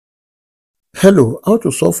Hello, how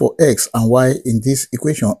to solve for x and y in this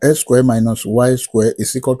equation? X squared minus y squared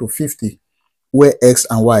is equal to 50, where x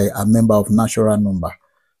and y are member of natural number.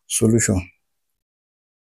 Solution.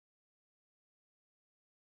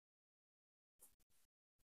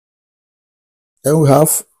 Then we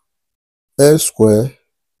have x squared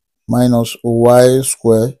minus y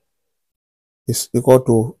squared is equal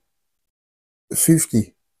to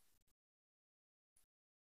 50.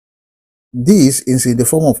 This is in the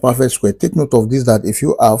form of perfect square. Take note of this, that if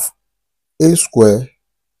you have a squared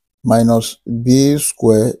minus b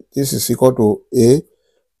squared, this is equal to a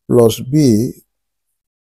plus b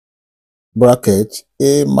bracket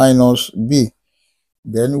a minus b.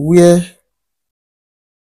 Then where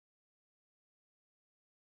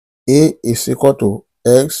a is equal to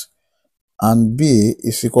x and b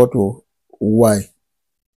is equal to y.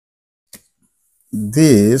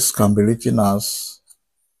 This can be written as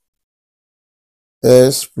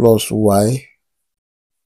s plus y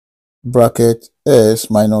bracket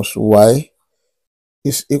s minus y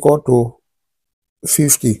is equal to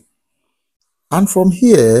 50. And from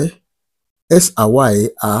here, s and y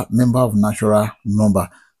are member of natural number.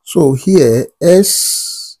 So here,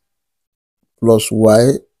 s plus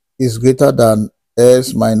y is greater than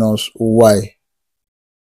s minus y.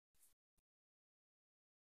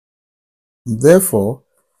 Therefore,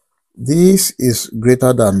 this is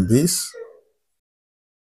greater than this.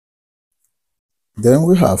 Then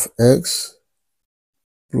we have x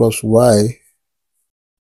plus y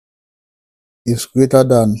is greater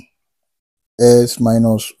than s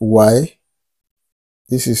minus y.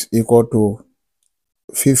 This is equal to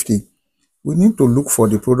 50. We need to look for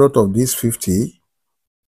the product of this 50.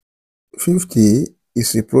 50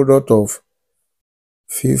 is the product of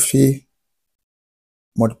 50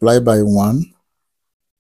 multiplied by 1.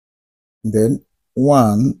 Then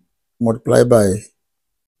 1 multiplied by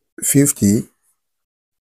 50.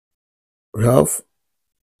 We have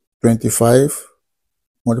 25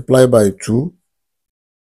 multiplied by 2.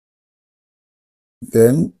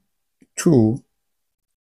 Then 2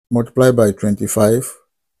 multiplied by 25.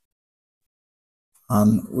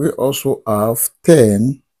 And we also have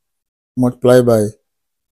 10 multiplied by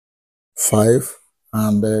 5,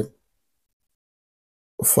 and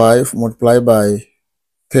 5 multiplied by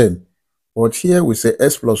 10. But here we say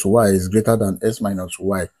s plus y is greater than s minus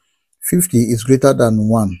y. 50 is greater than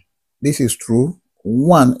 1. This is true.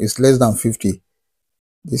 1 is less than 50.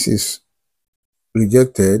 This is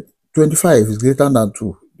rejected. 25 is greater than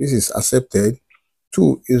 2. This is accepted.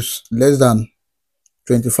 2 is less than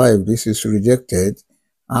 25. This is rejected.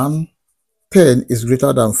 And 10 is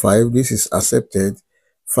greater than 5. This is accepted.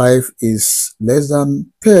 5 is less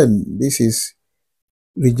than 10. This is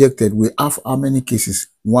rejected. We have how many cases?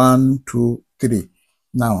 1, 2, 3.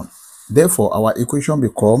 Now, therefore, our equation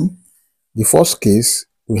become, the first case,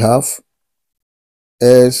 we have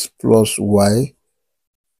s plus y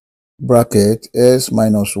bracket s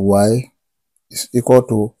minus y is equal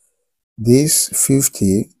to this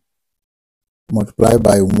 50 multiplied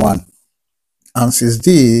by 1. And since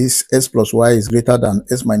this s plus y is greater than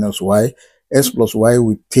s minus y, s plus y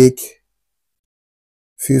will take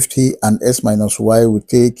 50 and s minus y will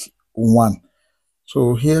take 1.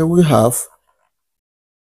 So here we have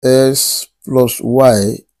s plus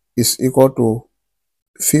y is equal to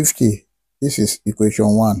 50. This is equation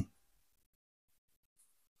 1.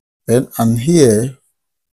 Then, and here,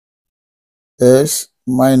 s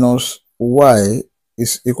minus y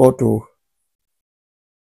is equal to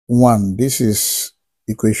 1. This is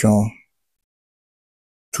equation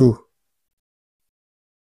 2.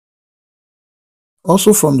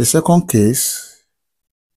 Also from the second case,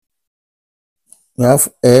 we have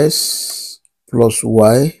s plus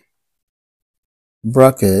y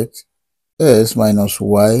bracket s minus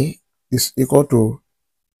y is equal to,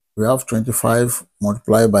 we have 25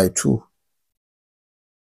 multiplied by 2.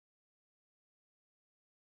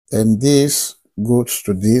 And this goes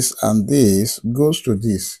to this, and this goes to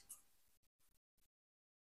this.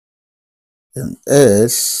 And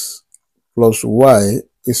s plus y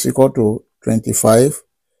is equal to 25.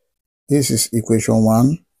 This is equation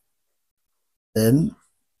 1. And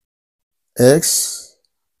x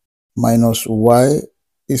minus y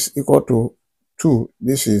is equal to 2.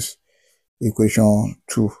 This is equation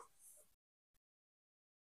 2.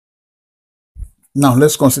 Now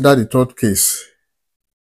let's consider the third case.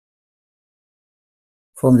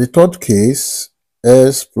 From the third case,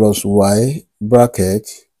 s plus y bracket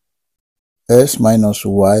s minus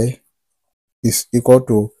y is equal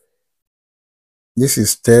to, this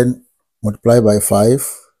is 10 multiplied by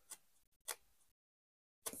 5.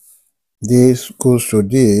 This goes to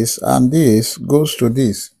this, and this goes to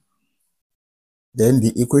this. Then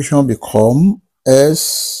the equation become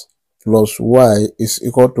s plus y is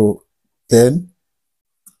equal to 10.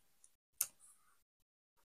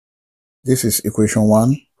 This is equation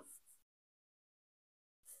 1.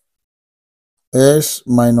 S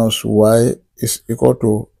minus y is equal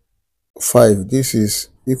to 5. This is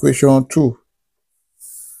equation 2.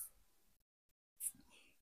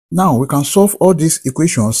 Now we can solve all these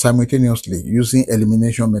equations simultaneously using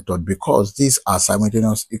elimination method because these are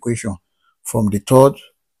simultaneous equations from the third,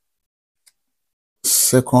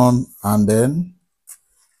 second, and then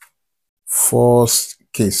fourth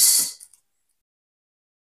case.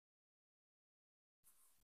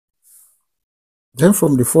 Then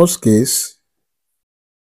from the first case,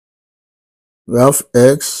 we have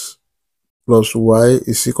x plus y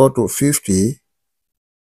is equal to 50.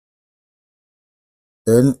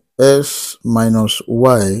 Then s minus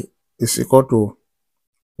y is equal to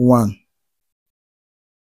 1.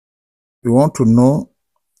 We want to know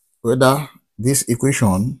whether this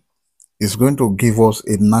equation is going to give us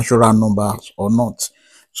a natural number or not.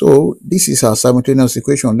 So this is our simultaneous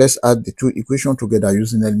equation. Let's add the two equations together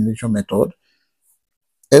using elimination method.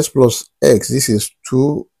 S plus x, this is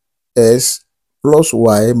 2s plus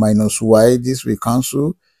y minus y, this will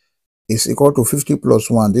cancel, is equal to 50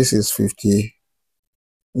 plus 1, this is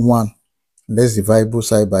 51. Let's divide both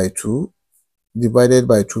sides by 2, divided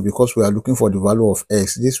by 2 because we are looking for the value of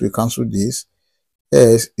x. This will cancel this.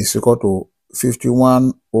 S is equal to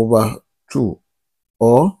 51 over 2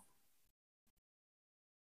 or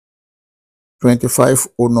 25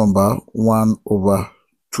 whole number 1 over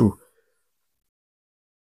 2.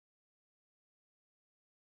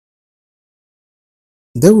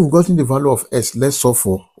 Then we've gotten the value of s. Let's solve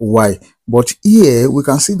for y. But here we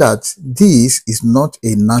can see that this is not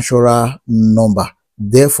a natural number.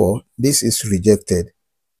 Therefore, this is rejected.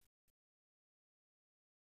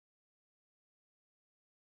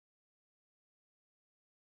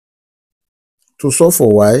 To solve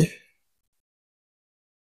for y,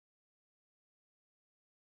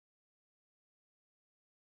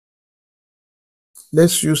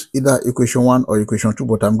 let's use either equation 1 or equation 2,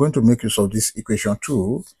 but I'm going to make use of this equation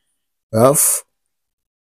 2. We have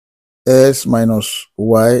s minus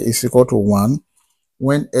y is equal to 1.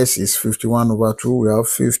 When s is 51 over 2, we have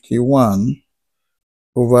 51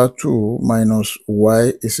 over 2 minus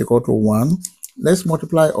y is equal to 1. Let's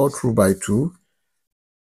multiply all through by 2.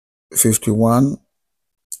 51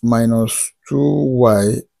 minus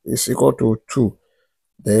 2y is equal to 2.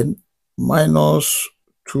 Then minus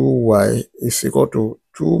 2y is equal to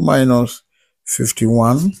 2 minus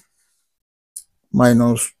 51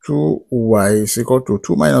 minus 2y is equal to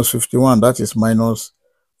 2 minus 51, that is minus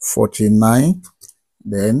 49.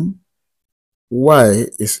 Then y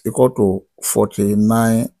is equal to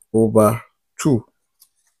 49 over 2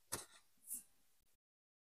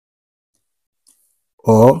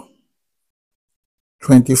 or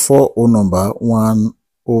 24 whole number 1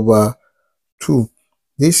 over 2.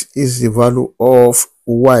 This is the value of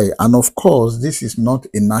y, and of course this is not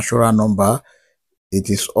a natural number. It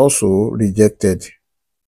is also rejected.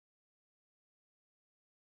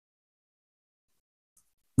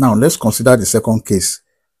 Now let's consider the second case.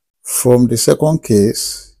 From the second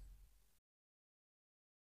case,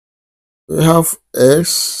 we have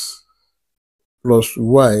x plus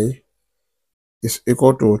y is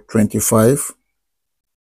equal to 25.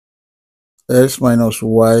 S minus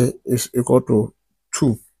y is equal to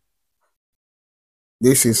 2.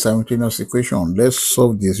 This is simultaneous equation. Let's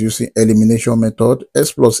solve this using elimination method.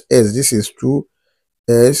 S plus s, this is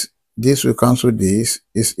 2s. This will cancel this,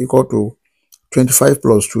 is equal to 25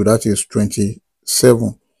 plus 2, that is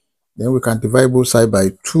 27. Then we can divide both sides by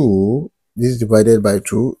 2. This divided by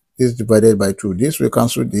 2, this divided by 2. This will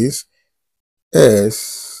cancel this.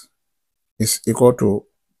 S is equal to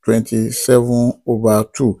 27 over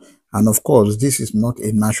 2. And of course, this is not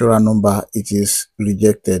a natural number. It is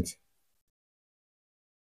rejected.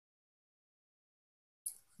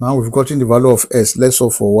 Now we've gotten the value of s. Let's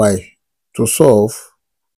solve for y. To solve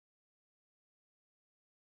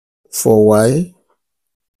for y,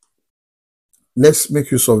 let's make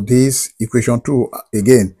use of this equation 2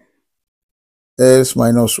 again. S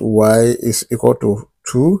minus y is equal to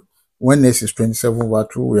 2. When s is 27 over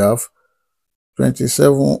 2, we have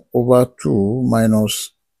 27 over 2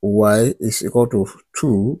 minus y is equal to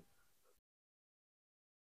 2.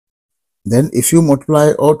 Then if you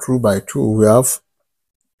multiply all through by 2, we have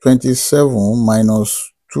 27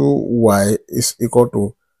 minus 2y is equal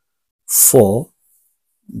to 4.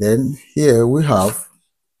 Then here we have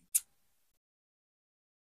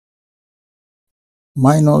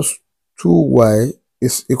minus 2y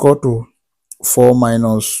is equal to 4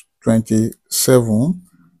 minus 27,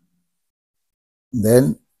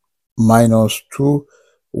 then minus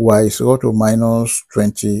 2y is equal to minus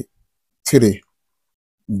 23.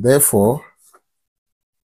 Therefore,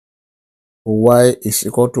 y is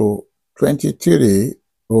equal to 23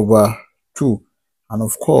 over 2. And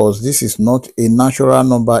of course, this is not a natural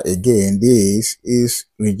number again. This is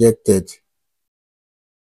rejected.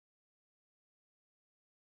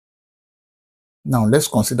 Now, let's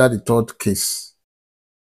consider the third case.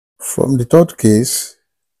 From the third case,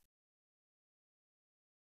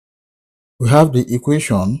 we have the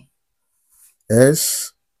equation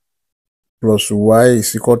s plus y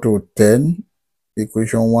is equal to 10,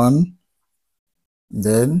 equation 1.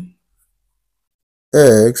 Then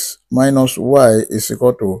x minus y is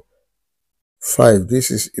equal to 5. This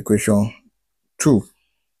is equation 2.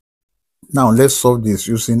 Now let's solve this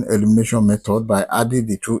using elimination method by adding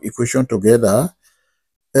the two equations together.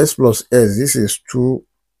 S plus s, this is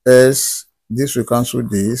 2s, this will cancel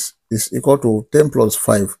this, is equal to 10 plus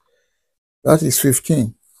 5. That is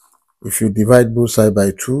 15. If you divide both sides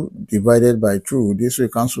by 2, divided by 2, this will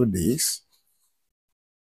cancel this.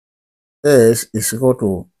 S is equal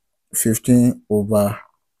to 15 over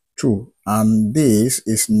 2. And this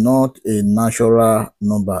is not a natural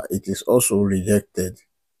number. It is also rejected.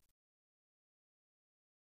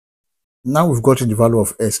 Now we've gotten the value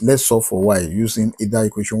of s. Let's solve for y using either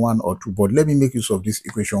equation 1 or 2. But let me make use of this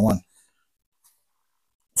equation 1.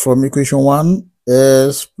 From equation 1,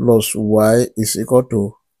 s plus y is equal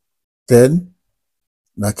to 10.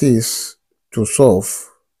 That is to solve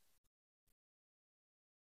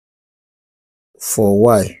for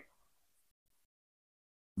y.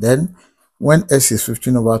 Then when s is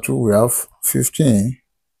 15 over 2, we have 15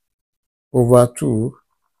 over 2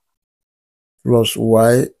 plus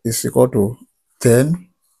y is equal to 10.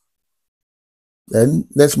 Then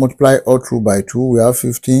let's multiply all through by 2. We have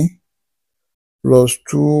 15 plus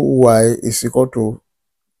 2y is equal to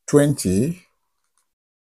 20.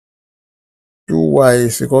 2y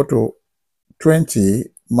is equal to 20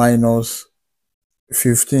 minus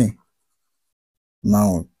 15.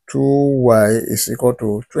 Now 2y is equal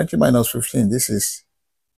to 20 minus 15. This is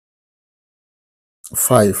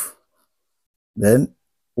 5. Then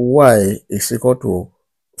y is equal to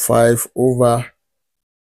 5 over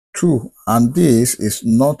 2. And this is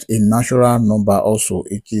not a natural number also.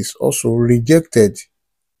 It is also rejected.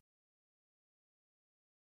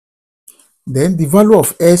 Then the value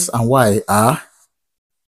of s and y are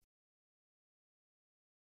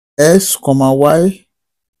s comma y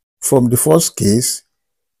from the first case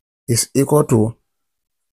is equal to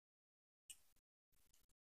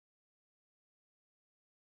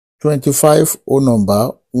 25 whole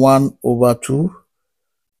number 1 over 2,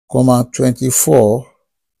 comma 24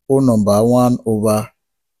 whole number 1 over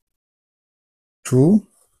 2.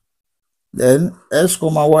 Then s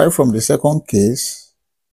comma y from the second case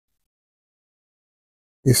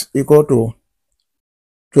is equal to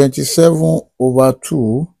 27 over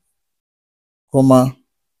 2, comma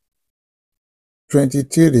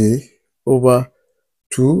 23 over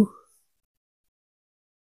 2.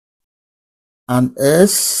 And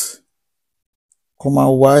s comma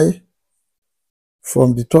y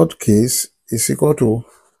from the third case is equal to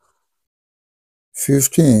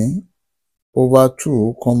 15 over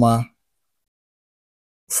 2, comma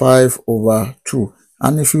 5 over 2.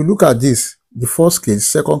 And if you look at this, the first case,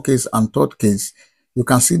 second case, and third case, you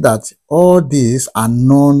can see that all these are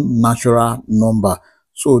non-natural number.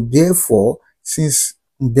 So therefore, since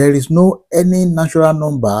there is no any natural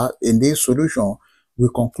number in this solution, we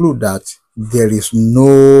conclude that there is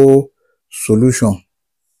no solution.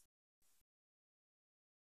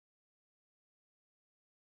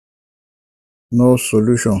 No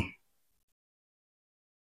solution.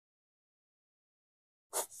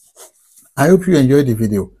 I hope you enjoyed the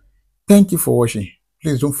video. Thank you for watching.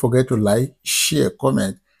 Please don't forget to like, share,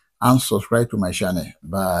 comment, and subscribe to my channel.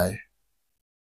 Bye.